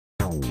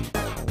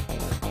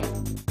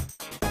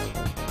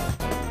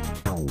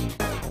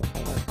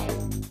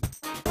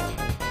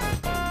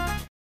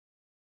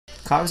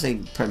Cars, they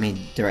put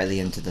me directly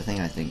into the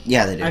thing, I think.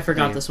 Yeah, they did. I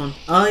forgot this one.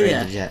 Oh,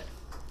 yeah. Jet.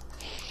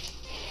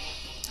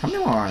 How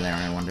many more are there,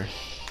 I wonder?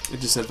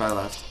 It just said 5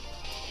 left.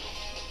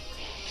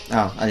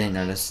 Oh, I didn't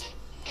notice.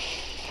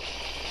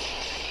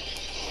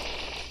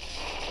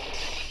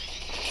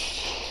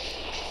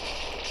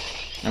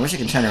 I wish I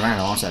could turn around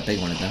and launch that big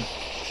one at them.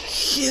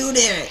 Shoot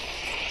it!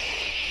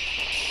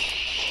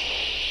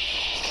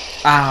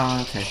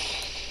 Ah, okay.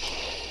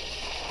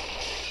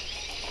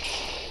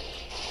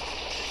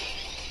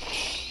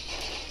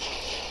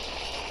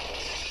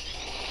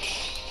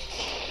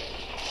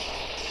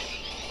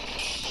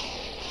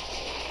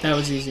 That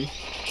was easy.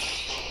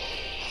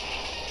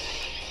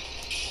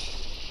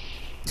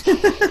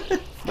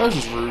 That was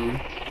just rude.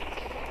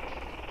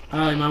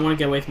 Oh, you might want to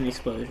get away from the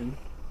explosion.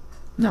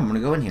 No, I'm gonna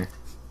go in here.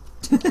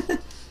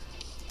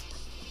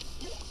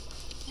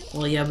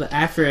 Well, yeah, but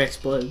after it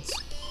explodes.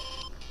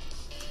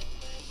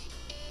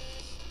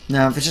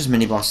 No, if it's just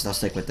mini bosses, I'll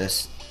stick with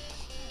this.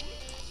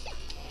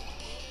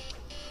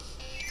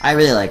 I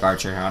really like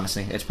Archer,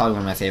 honestly. It's probably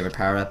one of my favorite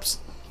power-ups.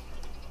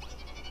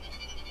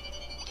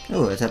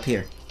 Oh, it's up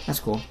here. That's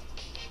cool.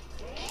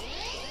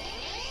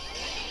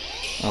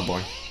 Oh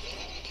boy.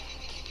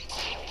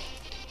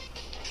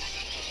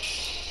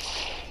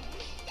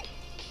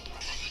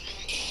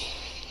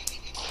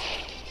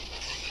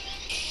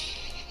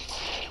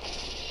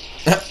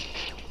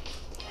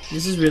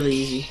 This is really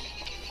easy.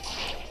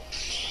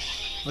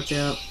 Watch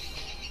out.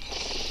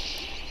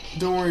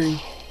 Don't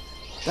worry.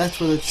 That's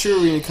where the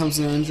true arena comes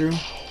in, Andrew.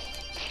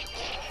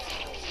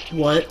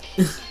 What?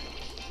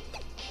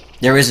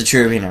 There is a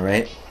true arena,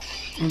 right?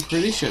 I'm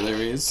pretty sure there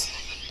is.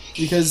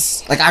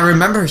 Because... Like, I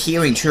remember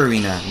hearing true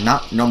arena,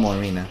 not normal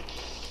arena.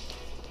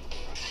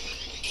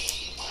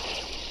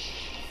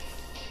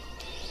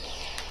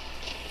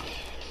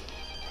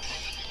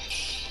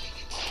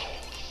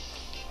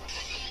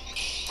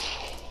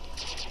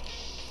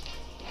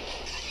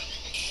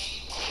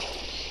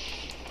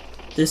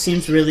 This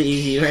seems really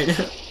easy right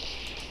now.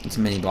 It's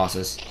mini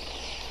bosses.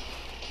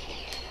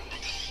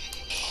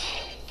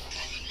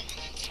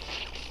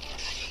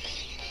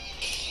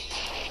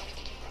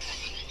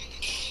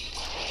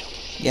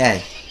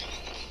 Yay.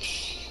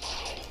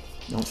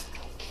 Nope.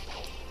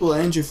 Well,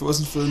 Andrew, if it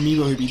wasn't for the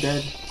amiibo, he'd be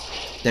dead.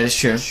 That is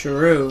true.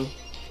 True.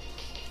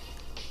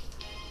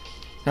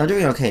 I'm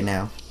doing okay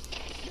now.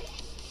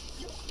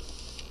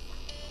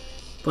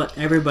 But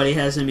everybody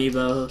has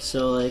amiibo,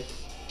 so like...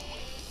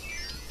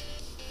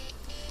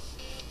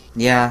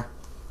 Yeah.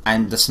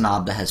 I'm the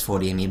snob that has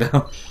 40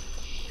 amiibo.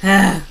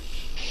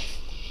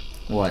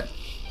 What?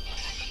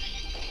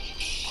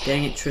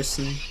 Dang it,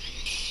 Tristan.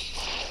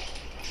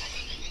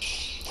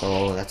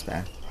 Oh, that's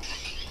bad.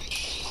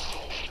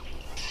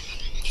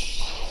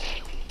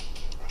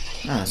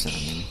 Oh, that's not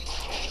me.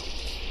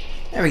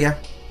 There we go.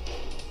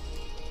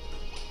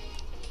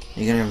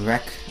 You're gonna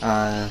wreck,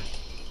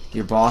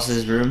 your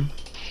boss's room?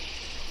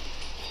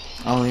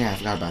 Oh yeah, I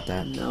forgot about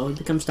that. No, he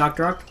becomes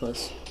Dr.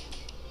 Octopus.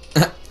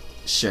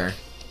 Sure.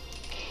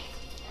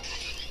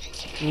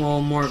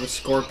 Well, more of a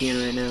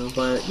scorpion right now,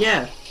 but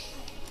yeah.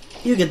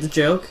 You get the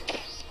joke.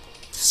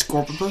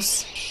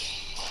 Scorpipus?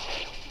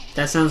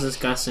 That sounds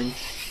disgusting.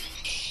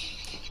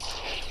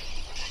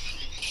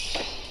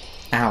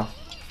 Ow.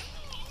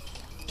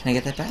 Can I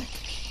get that back?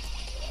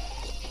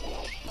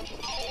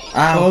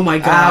 Ow. Oh my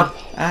god.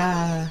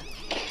 Ow.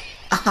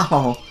 Ah.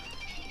 Ow.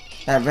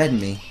 That read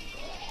me.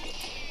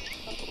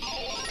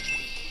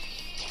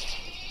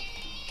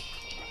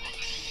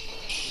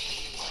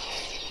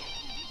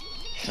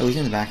 Oh, he's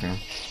in the background.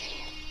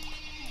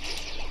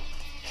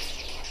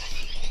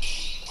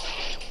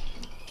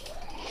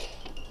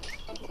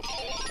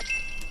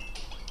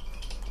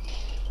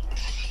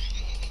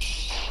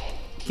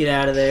 Get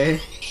out of there.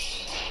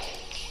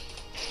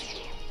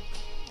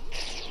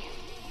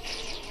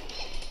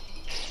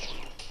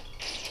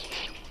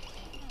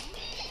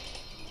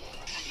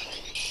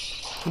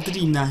 How did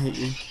he not hit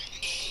you?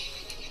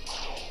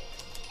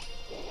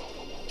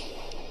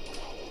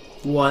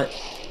 What?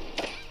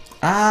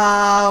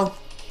 Ow.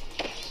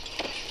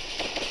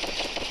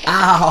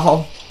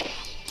 Ow.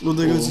 Well,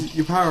 there goes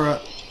your power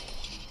up.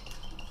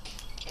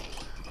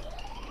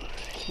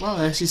 Wow,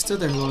 they actually stood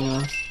there long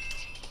enough.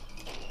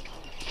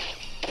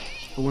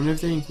 I wonder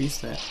if they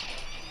increased that.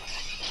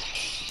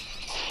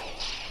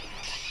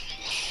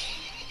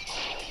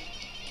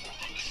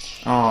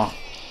 Oh.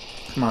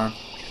 Come on.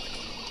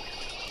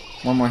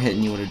 One more hit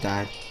and you would have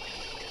died.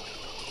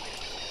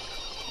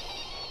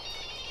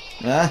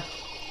 Ah.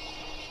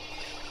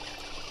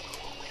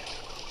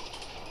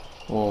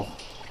 Oh.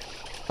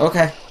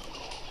 Okay.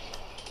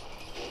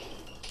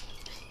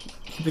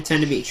 You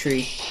pretend to be a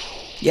tree.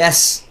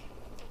 Yes.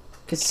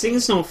 Because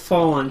things don't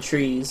fall on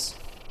trees.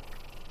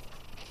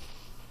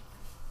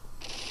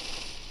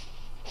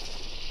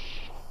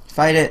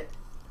 Fight it.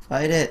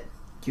 Fight it.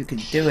 You can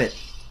do it.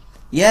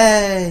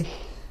 Yay.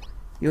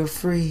 You're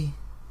free.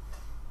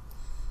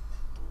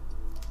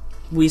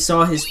 We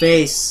saw his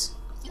face.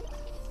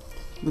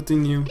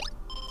 Nothing new.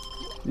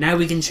 Now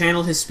we can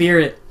channel his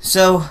spirit.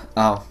 So,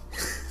 oh.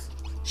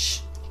 Shh.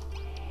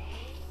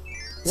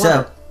 So,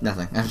 What?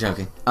 nothing. I'm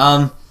joking.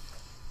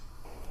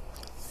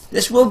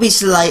 This will be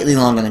slightly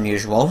longer than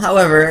usual.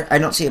 However, I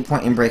don't see a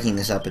point in breaking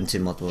this up into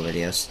multiple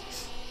videos.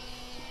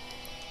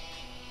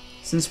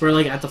 Since we're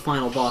like at the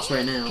final boss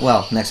right now.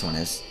 Well, next one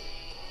is.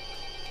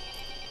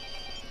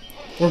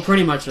 We're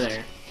pretty much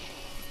there.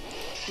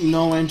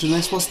 No, Andrew,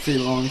 this was pretty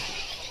long.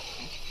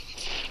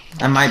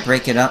 I might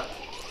break it up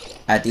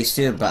at these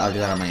two, but I'll do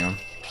that on my own.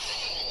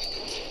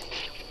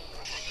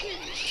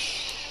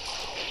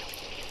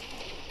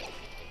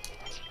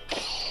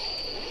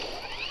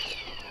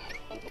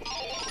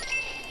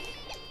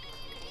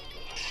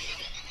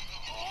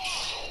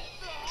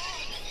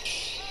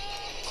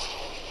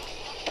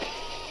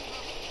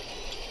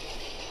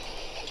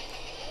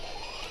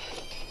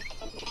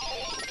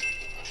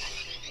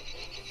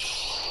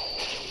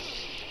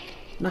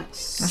 Nice.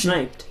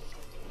 Sniped.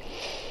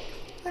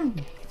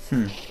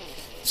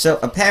 So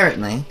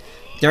apparently,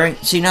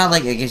 so you know,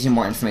 like it gives you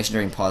more information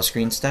during pause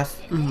screen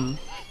stuff. Mm-hmm.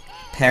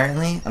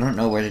 Apparently, I don't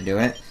know where to do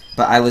it,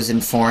 but I was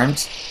informed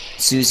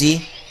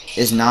Susie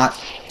is not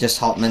just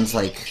Haltman's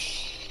like,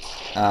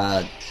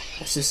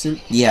 Assistant.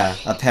 yeah.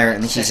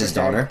 Apparently, she's his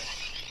Secretary. daughter,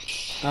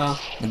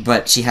 Oh.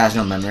 but she has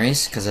no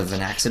memories because of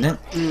an accident.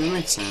 That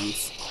makes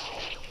sense.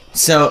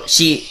 So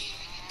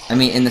I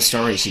mean, in the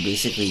story, she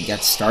basically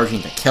gets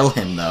starving to kill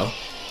him though.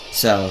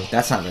 So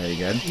that's not very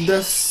good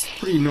That's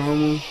pretty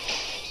normal.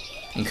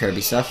 in Kirby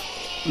stuff.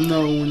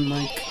 No, in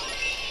like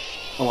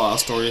a lot of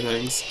story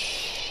things.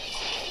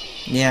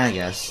 Yeah, I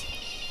guess.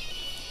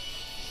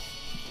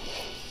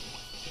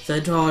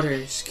 The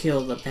daughters kill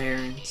the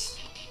parents.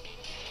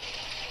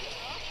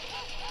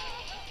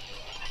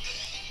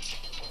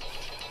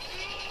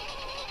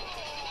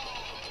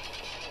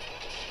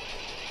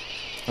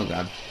 Oh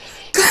god.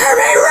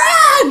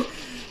 Kirby, run!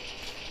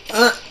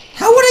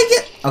 How would I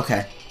get?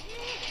 Okay.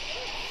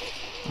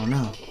 Oh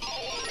no.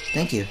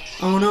 Thank you.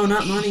 Oh no,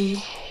 not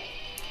money.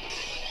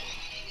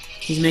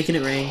 He's making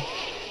it rain.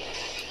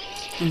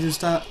 Andrew,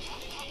 stop.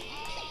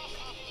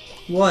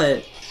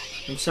 What?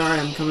 I'm sorry,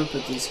 I'm coming up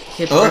with these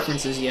hip Oh.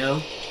 references,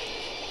 yo.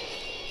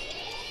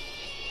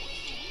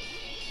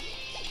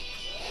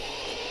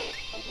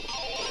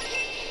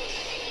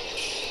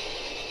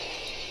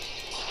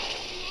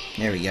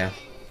 There we go.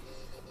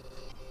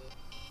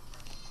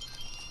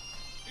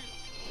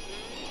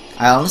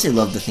 I honestly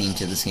love the theme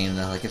to this game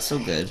though, like it's so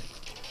good.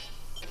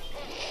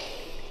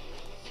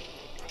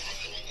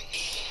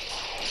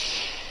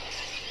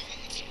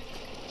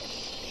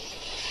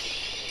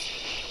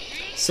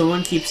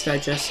 Someone keeps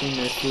digesting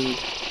their food.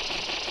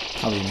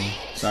 Probably me.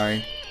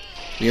 Sorry.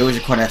 We always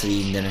record after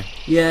eating dinner.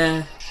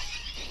 Yeah.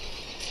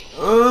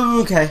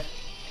 Oh, okay.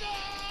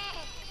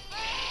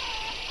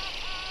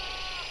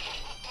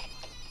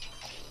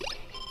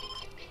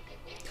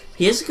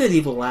 He has a good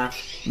evil laugh.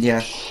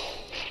 Yeah.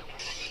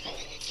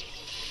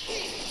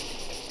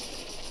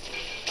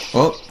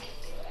 Oh.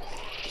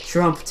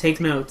 Trump, take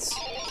notes.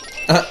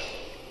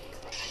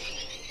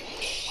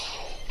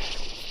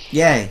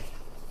 Yay.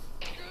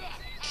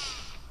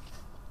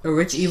 A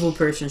rich evil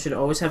person should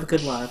always have a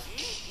good laugh.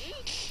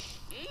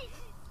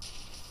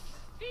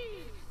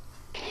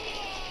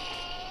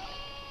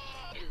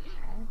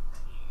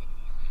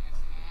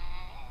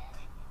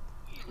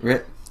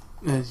 Rip.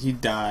 And he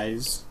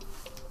dies.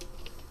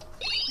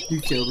 You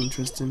killed him,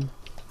 Tristan.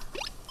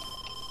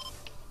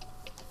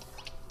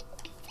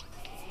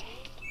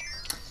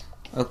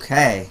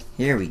 Okay,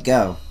 here we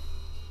go.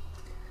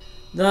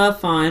 The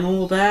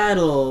final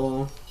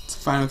battle. It's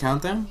the final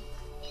countdown?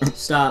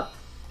 Stop.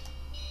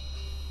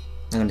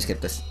 I'm gonna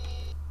skip this.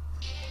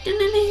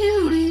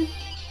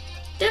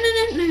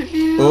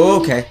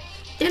 Okay.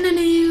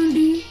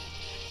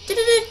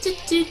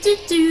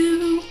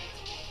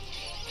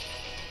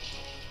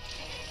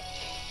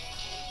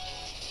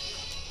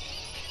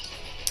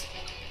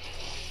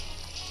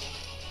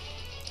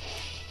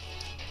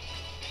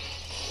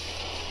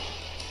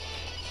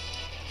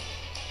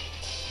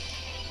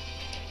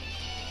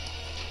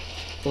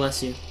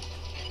 Bless you.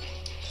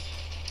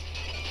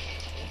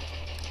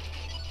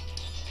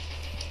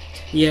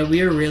 Yeah,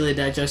 we are really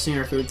digesting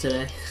our food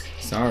today.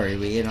 Sorry,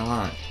 we ate a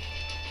lot.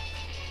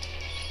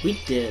 We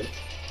did.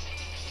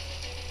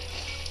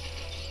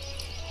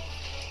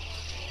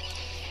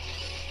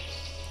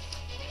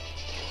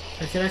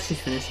 I could actually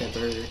finish that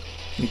burger.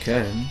 You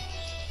could.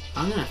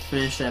 I'm gonna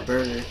finish that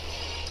burger.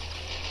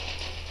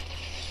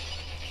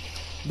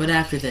 But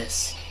after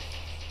this.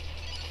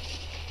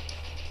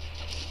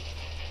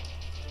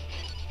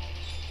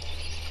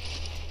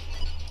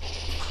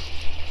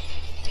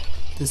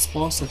 This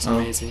boss looks Oh.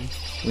 amazing.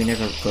 We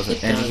never closed it.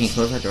 It Andrew, can you does.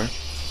 close that door?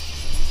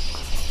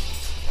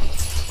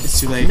 It's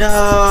too late.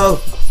 No!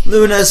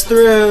 Luna's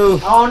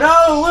through! Oh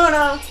no,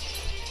 Luna!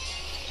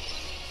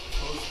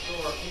 Come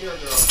here,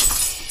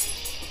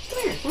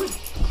 come here.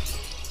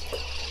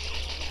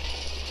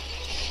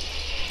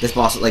 This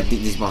boss, like,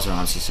 these bosses are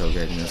honestly so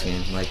good in this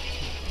game. Like,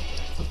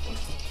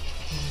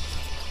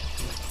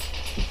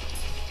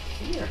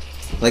 Here.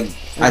 Like,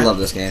 I love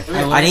this game.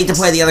 I I need to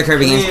play the other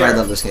Kirby games, but I Here.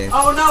 love this game.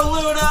 Oh no,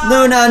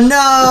 Luna! Luna,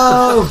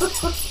 no!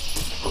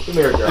 Come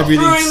here, girl.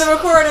 Ruining the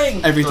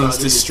recording! Everything's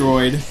Oh,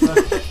 destroyed.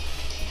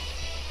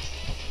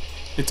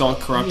 It's all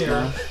corrupt Yeah.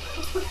 now.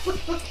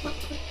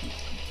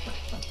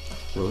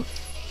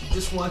 She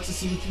just wants to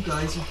see what you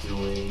guys are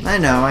doing. I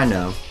know, I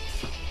know.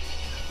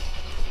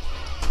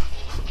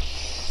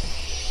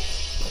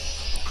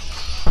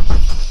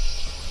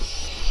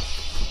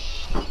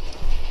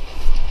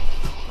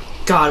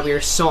 God, we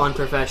are so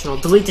unprofessional.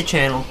 Delete the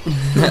channel.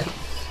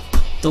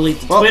 Delete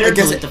the Well, I Twitter,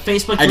 guess delete the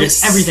Facebook, I delete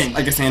guess everything.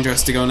 I guess Andrew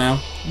has to go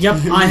now. Yep,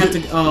 I have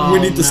to. Oh, we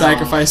need to no.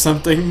 sacrifice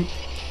something.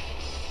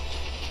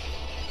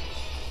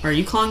 Are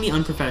you calling me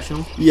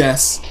unprofessional?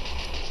 Yes.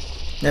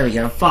 There we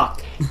go.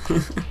 Fuck.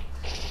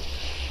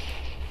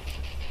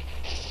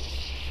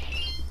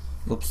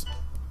 Whoops.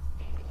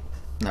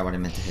 Not what I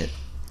meant to hit.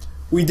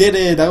 We did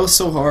it. That was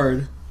so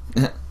hard.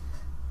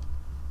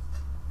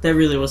 That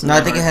really wasn't. No, I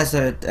that think it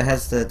hard.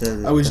 has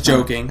the. I was the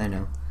joking. I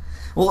know.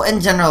 Well, in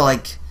general,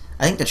 like,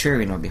 I think the true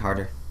arena would be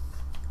harder.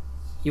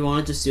 You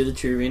want to just do the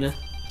true arena?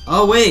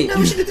 Oh wait, No,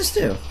 we should do this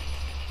too.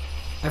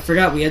 I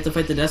forgot we had to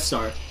fight the Death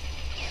Star.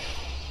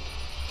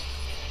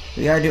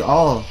 We gotta do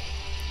all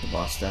the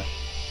boss stuff.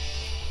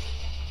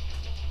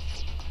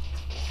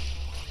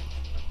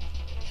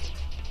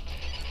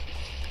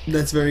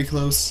 That's very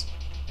close.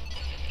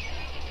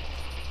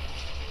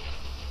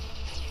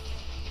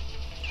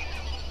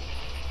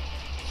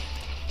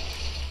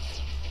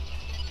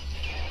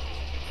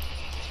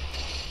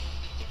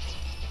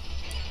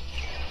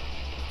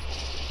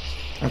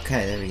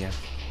 Okay, there we go.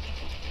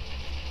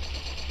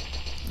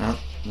 Oh,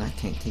 I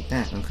can't take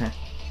that. Okay.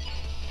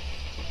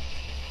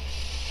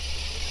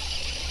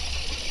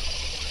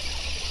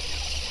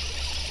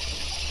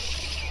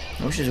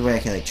 I wish there's a way I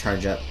could like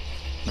charge up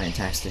my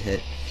attacks to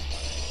hit.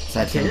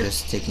 Aside from Can't?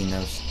 just taking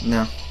those.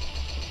 No.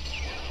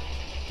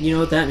 You know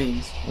what that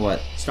means?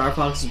 What? Star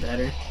Fox is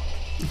better.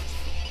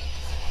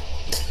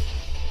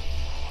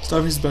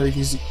 Starfish is better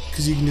because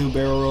you can do a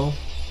barrel roll.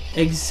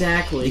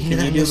 Exactly. You Can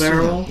that you in do this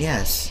barrel too, roll? though.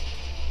 Yes.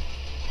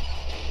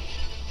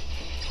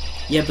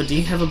 Yeah, but do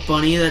you have a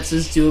bunny that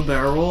says do a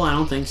barrel roll? I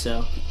don't think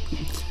so.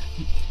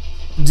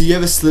 Do you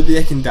have a Slippy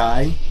that can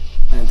die?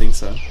 I don't think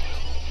so.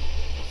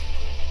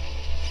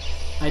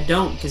 I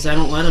don't, because I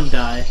don't let him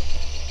die.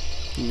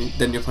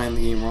 Then you're playing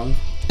the game wrong.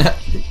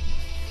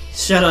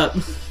 Shut up.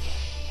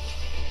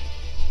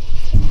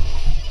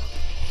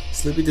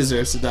 Slippy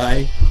deserves to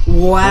die.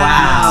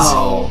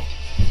 Wow.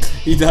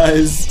 He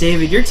does.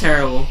 David, you're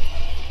terrible.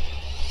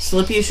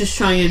 Slippy is just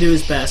trying to do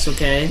his best,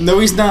 okay? No,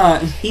 he's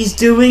not. He's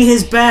doing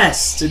his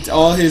best. It's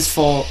all his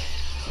fault.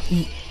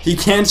 He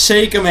can't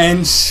shake him,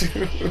 and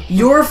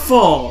Your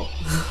fault.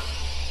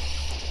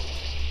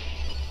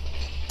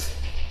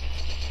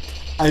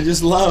 I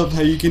just love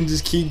how you can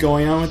just keep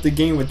going on with the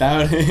game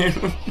without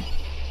him.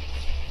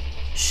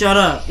 Shut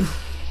up.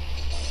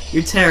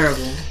 You're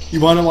terrible. You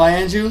wanna know why,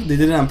 Andrew? They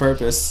did it on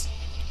purpose.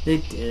 They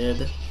did.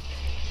 They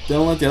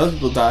don't let the other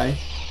people die.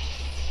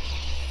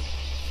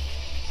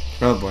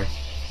 Oh boy.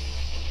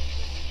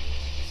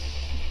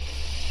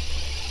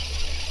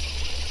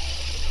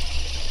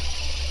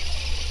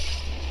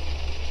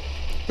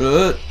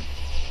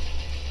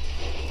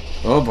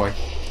 Oh boy.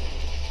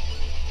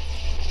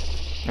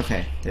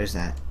 Okay, there's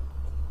that.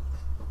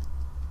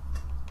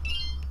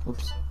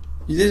 Oops.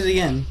 You did it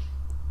again.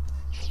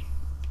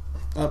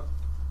 Up.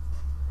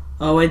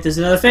 Oh wait, there's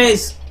another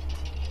phase.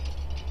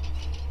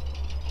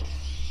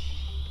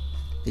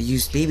 They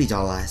used baby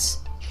doll ass.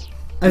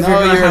 I No,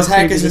 forgot your how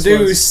attack creepy is this was.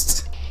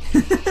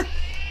 reduced.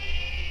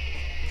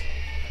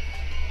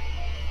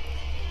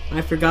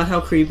 I forgot how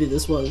creepy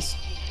this was.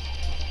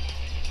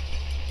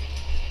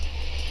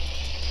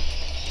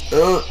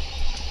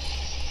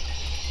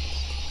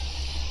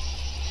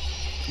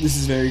 This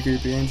is very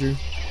creepy, Andrew.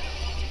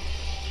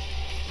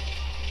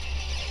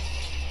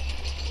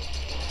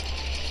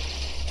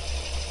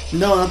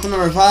 No, not the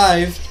number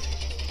 5.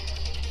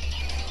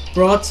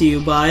 Brought to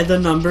you by the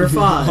number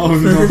 5. Oh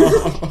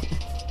no.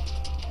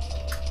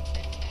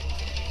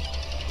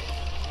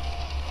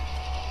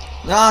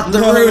 Not the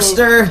No.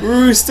 rooster!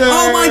 Rooster!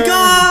 Oh my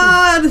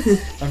god!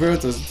 I forgot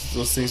what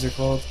those things are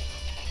called.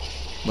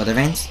 Weather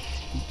vanes?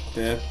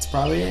 That's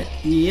probably it.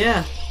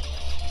 Yeah.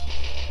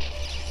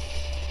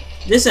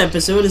 This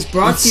episode is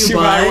brought to you It's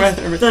by by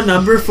weather. the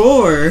number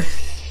 4.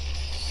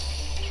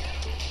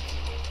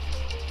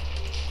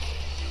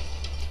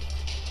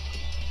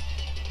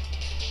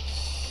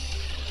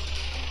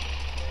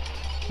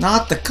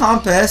 Not the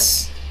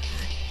compass!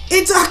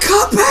 It's a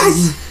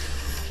compass!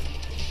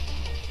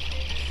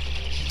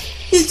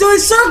 He's doing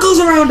circles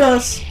around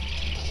us!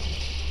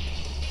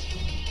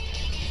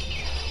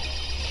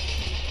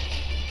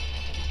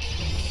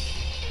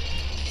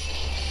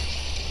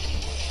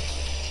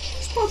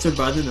 Sponsored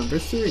by the number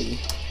 3.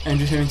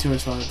 Andrew's having too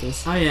much fun with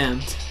this. I am.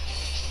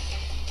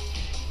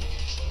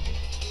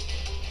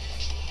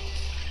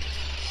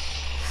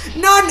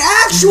 Not an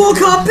actual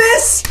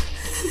compass!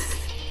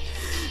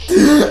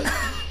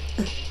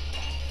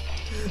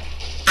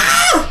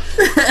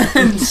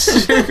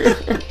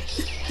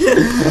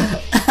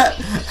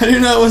 I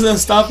didn't know it was a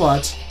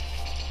stopwatch.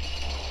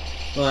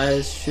 Well, that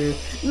is true.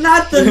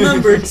 Not the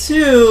number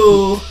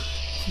 2!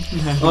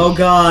 Oh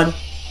god.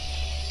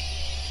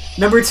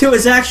 Number 2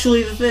 is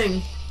actually the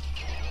thing.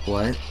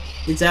 What?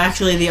 It's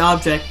actually the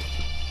object.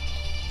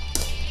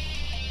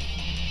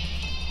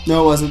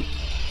 No, it wasn't.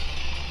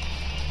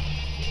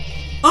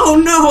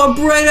 Oh no, a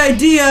bright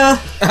idea!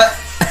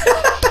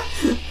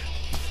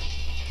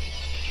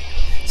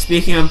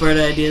 Speaking of bright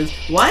ideas,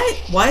 why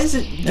is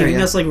it giving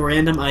us like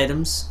random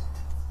items?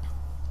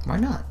 Why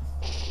not?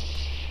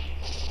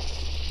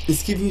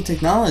 It's giving you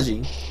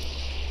technology.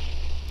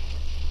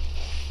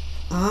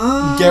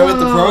 Oh. Get with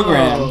the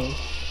program.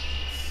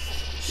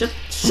 Shut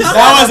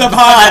That was a pun,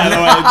 by the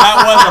way. That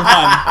was a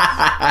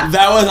pun.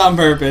 That was on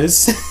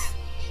purpose.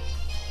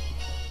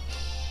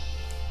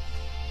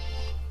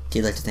 Do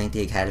you like to thank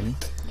the Academy?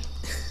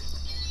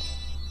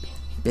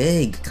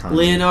 Big comment.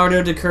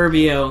 Leonardo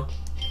DiCurbio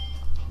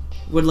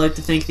would like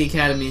to thank the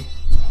Academy.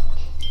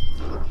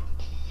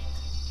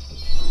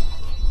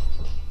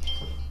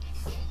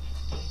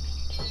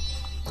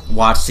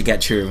 Watch to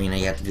get true arena.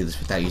 You have to do this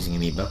without using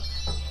amiibo.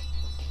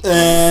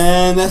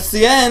 And that's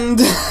the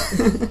end.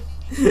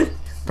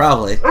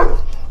 Probably.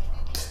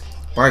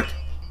 Bark.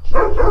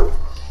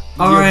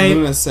 Alright.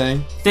 Luna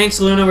say. Thanks,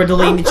 Luna. We're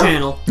deleting the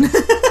channel.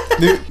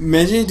 Dude,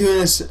 imagine doing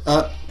this.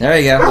 There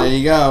you go. There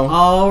you go.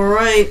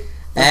 Alright.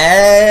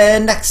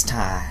 And next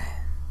time.